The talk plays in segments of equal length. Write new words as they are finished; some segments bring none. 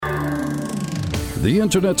the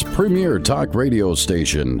Internet's premier talk radio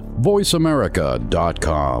station,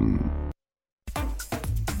 voiceamerica.com.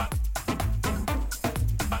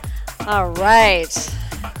 All right.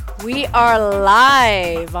 We are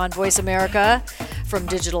live on Voice America from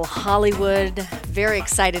Digital Hollywood. Very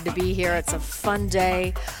excited to be here. It's a fun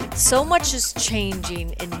day. So much is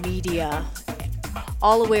changing in media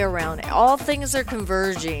all the way around. All things are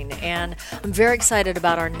converging, and I'm very excited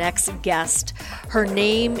about our next guest. Her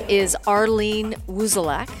name is Arlene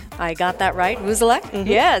Wuzalak. I got that right? Wuzalak? Mm-hmm.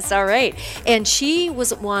 Yes, all right. And she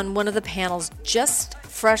was on one of the panels just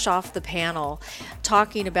fresh off the panel,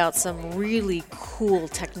 talking about some really cool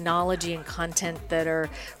technology and content that are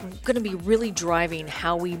going to be really driving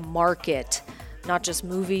how we market not just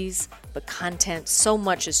movies, but content. So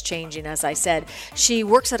much is changing, as I said. She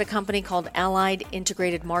works at a company called Allied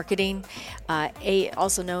Integrated Marketing,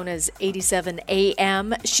 also known as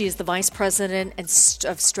 87AM. She is the Vice President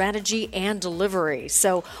of Strategy and Delivery.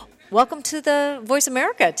 So welcome to the Voice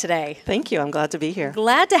America today. Thank you. I'm glad to be here.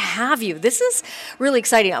 Glad to have you. This is really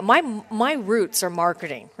exciting. My roots are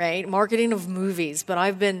marketing, right? Marketing of movies. But I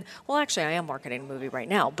am marketing a movie right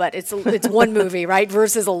now, but it's one movie, right?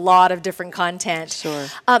 Versus a lot of different content. Sure.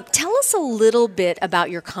 Tell us a little bit about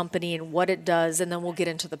your company and what it does, and then we'll get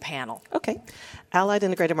into the panel. Okay. Allied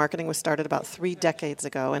Integrated Marketing was started about 3 decades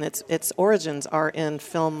ago, and its origins are in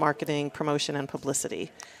film marketing, promotion, and publicity.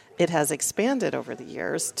 It has expanded over the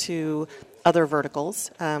years to other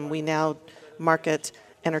verticals. We now market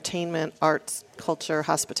entertainment, arts, culture,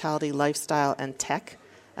 hospitality, lifestyle, and tech.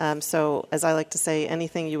 So, as I like to say,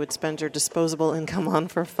 anything you would spend your disposable income on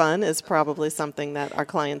for fun is probably something that our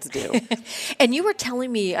clients do. And you were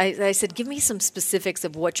telling me, I said, give me some specifics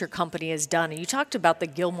of what your company has done. And you talked about the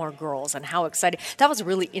Gilmore Girls and how exciting. That was a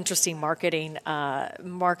really interesting marketing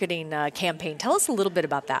campaign. Tell us a little bit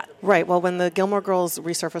about that. Right. Well, when the Gilmore Girls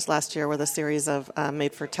resurfaced last year with a series of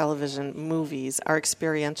made-for-television movies, our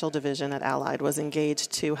experiential division at Allied was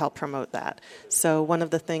engaged to help promote that. So one of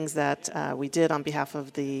the things that we did on behalf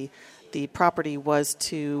of the property was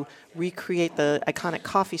to recreate the iconic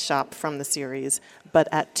coffee shop from the series, but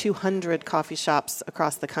at 200 coffee shops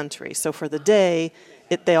across the country. So for the day,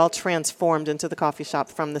 they all transformed into the coffee shop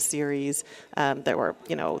from the series. There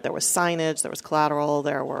was signage, there was collateral,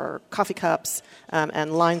 there were coffee cups,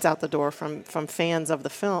 and lines out the door from fans of the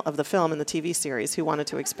film and the TV series who wanted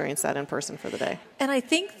to experience that in person for the day. And I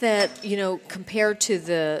think that, compared to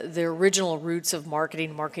the original roots of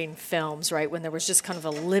marketing films, right, when there was just kind of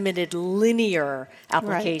a limited linear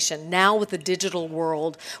application. Right. Now with the digital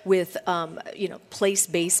world, with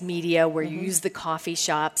place-based media where you use the coffee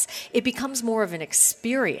shops, it becomes more of an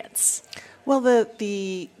experience. Well,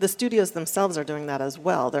 the studios themselves are doing that as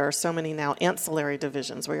well. There are so many now ancillary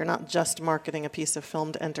divisions where you're not just marketing a piece of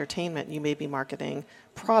filmed entertainment. You may be marketing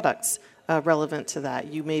products relevant to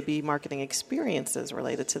that. You may be marketing experiences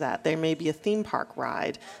related to that. There may be a theme park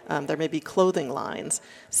ride. There may be clothing lines.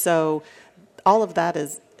 So all of that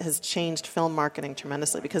has changed film marketing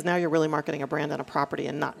tremendously because now you're really marketing a brand and a property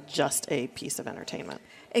and not just a piece of entertainment.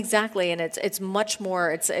 Exactly, and it's much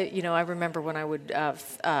more. I remember when I would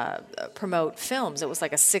promote films, it was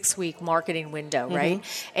like a 6-week marketing window, right?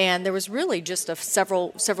 And there was really just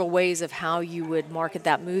several ways of how you would market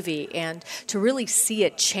that movie, and to really see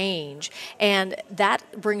it change. And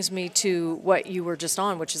that brings me to what you were just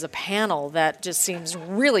on, which is a panel that just seems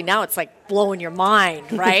really, now it's like blowing your mind,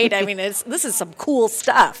 right? I mean, this is some cool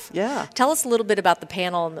stuff. Yeah. Tell us a little bit about the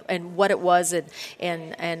panel and what it was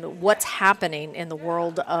and what's happening in the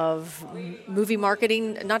world of movie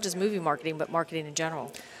marketing, not just movie marketing, but marketing in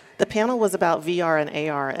general. The panel was about VR and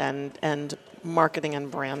AR and marketing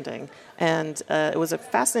and branding. And it was a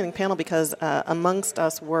fascinating panel because amongst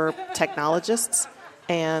us were technologists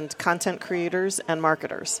and content creators and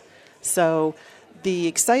marketers. So the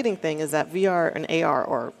exciting thing is that VR and AR,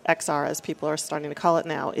 or XR as people are starting to call it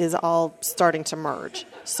now, is all starting to merge.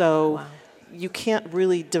 So wow. You can't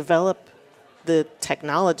really develop the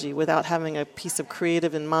technology without having a piece of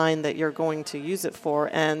creative in mind that you're going to use it for.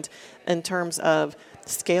 And in terms of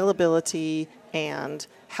scalability and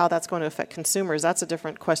how that's going to affect consumers, that's a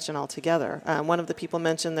different question altogether. One of the people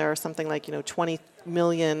mentioned there are something like 20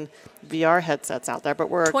 million VR headsets out there, but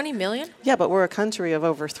we're 20 million? Yeah, but we're a country of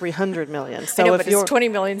over 300 million. So I know, but 20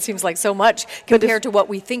 million seems like so much compared to what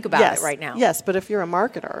we think about it right now. Yes, but if you're a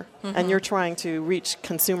marketer and you're trying to reach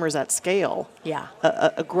consumers at scale,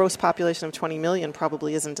 a gross population of 20 million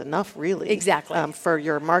probably isn't enough, really. Exactly. For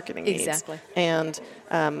your marketing needs. Exactly. And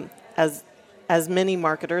as many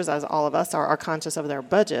marketers, as all of us are conscious of their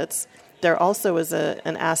budgets, there also is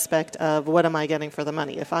an aspect of what am I getting for the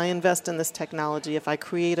money? If I invest in this technology, if I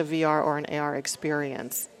create a VR or an AR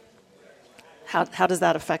experience, How does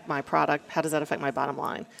that affect my product? How does that affect my bottom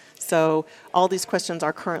line? So all these questions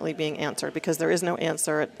are currently being answered because there is no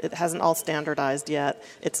answer. It hasn't all standardized yet.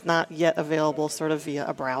 It's not yet available sort of via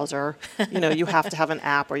a browser. You have to have an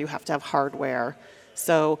app or you have to have hardware.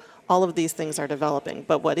 So all of these things are developing.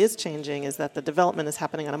 But what is changing is that the development is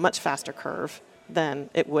happening on a much faster curve than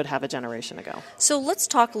it would have a generation ago. So let's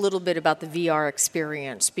talk a little bit about the VR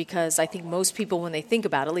experience, because I think most people, when they think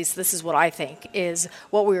about it, at least this is what I think, is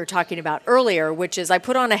what we were talking about earlier, which is I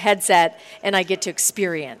put on a headset and I get to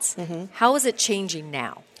experience. Mm-hmm. How is it changing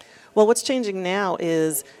now? Well, what's changing now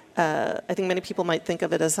is I think many people might think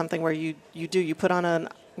of it as something where you put on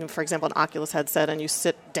for example, an Oculus headset, and you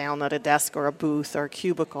sit down at a desk or a booth or a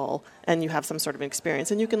cubicle, and you have some sort of experience,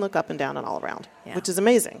 and you can look up and down and all around, which is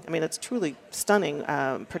amazing. I mean, it's truly stunning,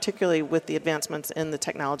 particularly with the advancements in the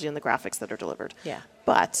technology and the graphics that are delivered. Yeah.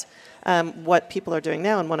 But what people are doing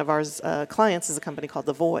now, and one of our clients is a company called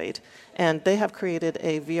The Void, and they have created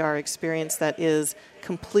a VR experience that is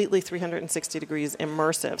completely 360 degrees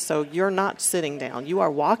immersive. So you're not sitting down, you are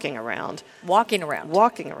walking around. Walking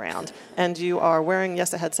around. And you are wearing,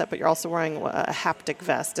 yes, a headset, but you're also wearing a haptic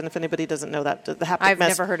vest. And if anybody doesn't know that, the haptic I've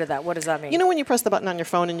vest... never heard of that. What does that mean? You know when you press the button on your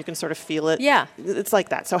phone and you can sort of feel it? Yeah. It's like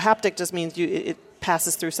that. So haptic just means it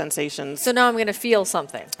passes through sensations. So now I'm going to feel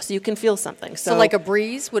something. So you can feel something. So like a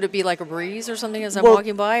breeze? Would it be like a breeze or something as I'm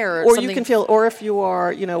walking by? Or you can feel, or if you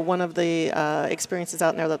are, one of the experiences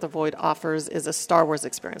out there that The Void offers is a Star Wars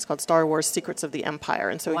experience called Star Wars Secrets of the Empire.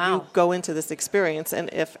 And so you go into this experience,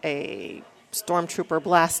 and if a stormtrooper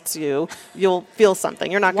blasts you, you'll feel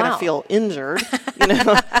something. You're not going to feel injured,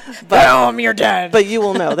 but boom, you're dead. But you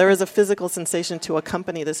will know there is a physical sensation to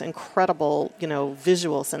accompany this incredible,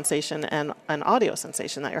 visual sensation and an audio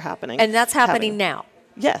sensation that you're happening. And that's happening now.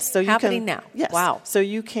 Yes, so you happening can, now. Yes. Wow. So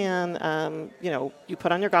you can, you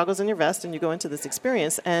put on your goggles and your vest, and you go into this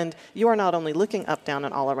experience, and you are not only looking up, down,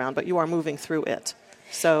 and all around, but you are moving through it.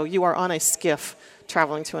 So you are on a skiff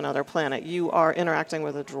traveling to another planet. You are interacting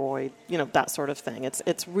with a droid, that sort of thing.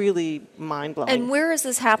 It's really mind-blowing. And where is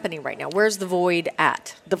this happening right now? Where's The Void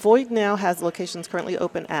at? The Void now has locations currently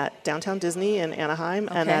open at Downtown Disney in Anaheim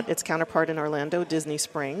and at its counterpart in Orlando, Disney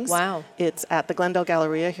Springs. Wow. It's at the Glendale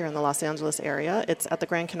Galleria here in the Los Angeles area. It's at the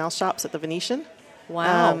Grand Canal Shops at the Venetian.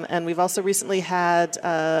 Wow. And we've also recently had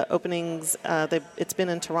openings. It's been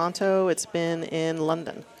in Toronto. It's been in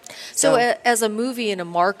London. So as a movie and a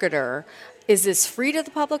marketer, is this free to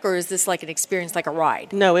the public, or is this like an experience, like a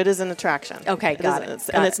ride? No, it is an attraction. Okay, got it.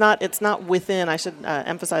 It's not within. I should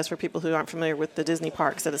emphasize for people who aren't familiar with the Disney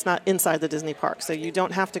parks that it's not inside the Disney park. So you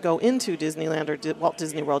don't have to go into Disneyland or Walt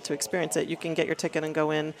Disney World to experience it. You can get your ticket and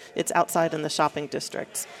go in. It's outside in the shopping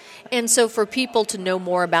districts. And so for people to know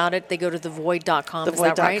more about it, they go to thevoid.com. Is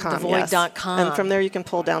that right? Thevoid.com. And from there you can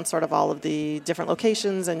pull down sort of all of the different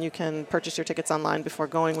locations, and you can purchase your tickets online before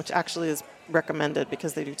going, which actually is recommended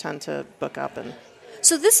because they do tend to book up. And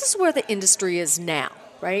so this is where the industry is now,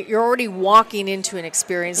 right? You're already walking into an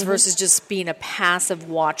experience versus just being a passive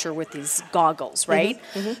watcher with these goggles, right?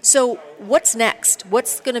 So what's next?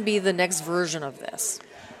 What's going to be the next version of this?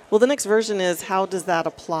 Well, the next version is, how does that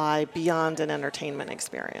apply beyond an entertainment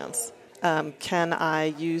experience? Can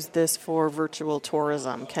I use this for virtual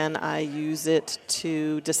tourism? Can I use it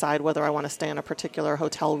to decide whether I want to stay in a particular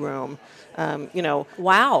hotel room?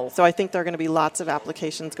 Wow. So I think there are going to be lots of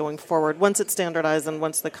applications going forward once it's standardized and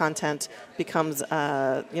once the content becomes,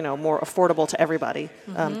 more affordable to everybody,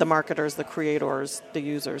 the marketers, the creators, the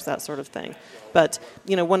users, that sort of thing. But,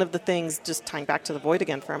 one of the things, just tying back to The Void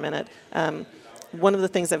again for a minute, one of the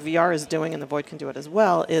things that VR is doing, and The Void can do it as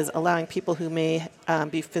well, is allowing people who may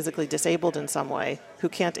be physically disabled in some way, who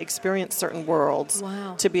can't experience certain worlds,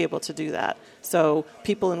 to be able to do that. So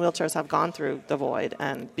people in wheelchairs have gone through The Void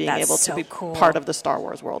and being able to be part of the Star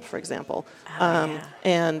Wars world, for example.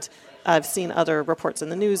 And I've seen other reports in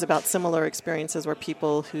the news about similar experiences where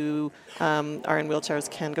people who are in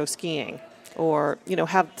wheelchairs can go skiing. Or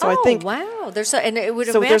have I think wow, and it would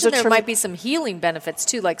imagine there might be some healing benefits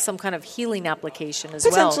too, like some kind of healing application as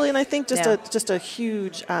well. Potentially, and I think just a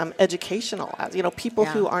huge educational. People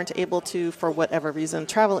who aren't able to, for whatever reason,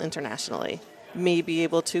 travel internationally may be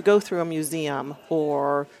able to go through a museum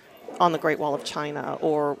or on the Great Wall of China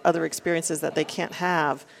or other experiences that they can't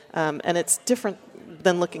have, and it's different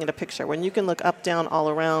than looking at a picture. When you can look up, down, all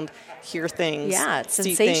around, hear things, it's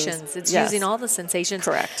see sensations. Things. It's using all the sensations.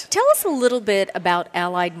 Correct. Tell us a little bit about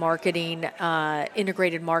Allied Marketing,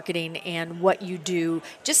 integrated marketing, and what you do,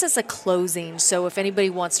 just as a closing. So if anybody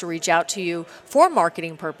wants to reach out to you for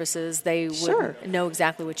marketing purposes, they would know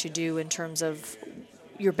exactly what you do in terms of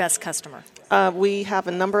your best customer. We have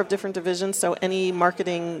a number of different divisions, so any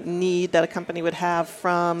marketing need that a company would have,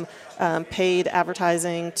 from paid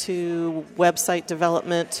advertising to website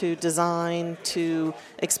development to design to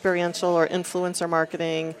experiential or influencer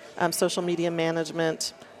marketing, social media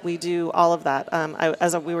management. We do all of that.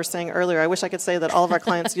 As we were saying earlier, I wish I could say that all of our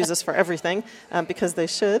clients use us for everything, because they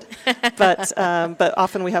should. But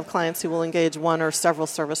often we have clients who will engage one or several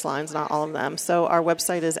service lines, not all of them. So our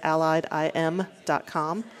website is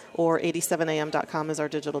alliedim.com. or 87am.com is our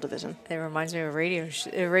digital division. That reminds me of a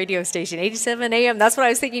radio station, 87 AM. That's what I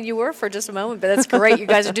was thinking you were for just a moment, but that's great. You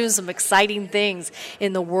guys are doing some exciting things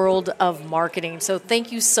in the world of marketing. So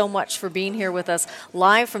thank you so much for being here with us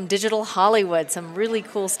live from Digital Hollywood. Some really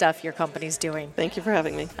cool stuff your company's doing. Thank you for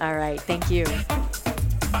having me. All right. Thank you.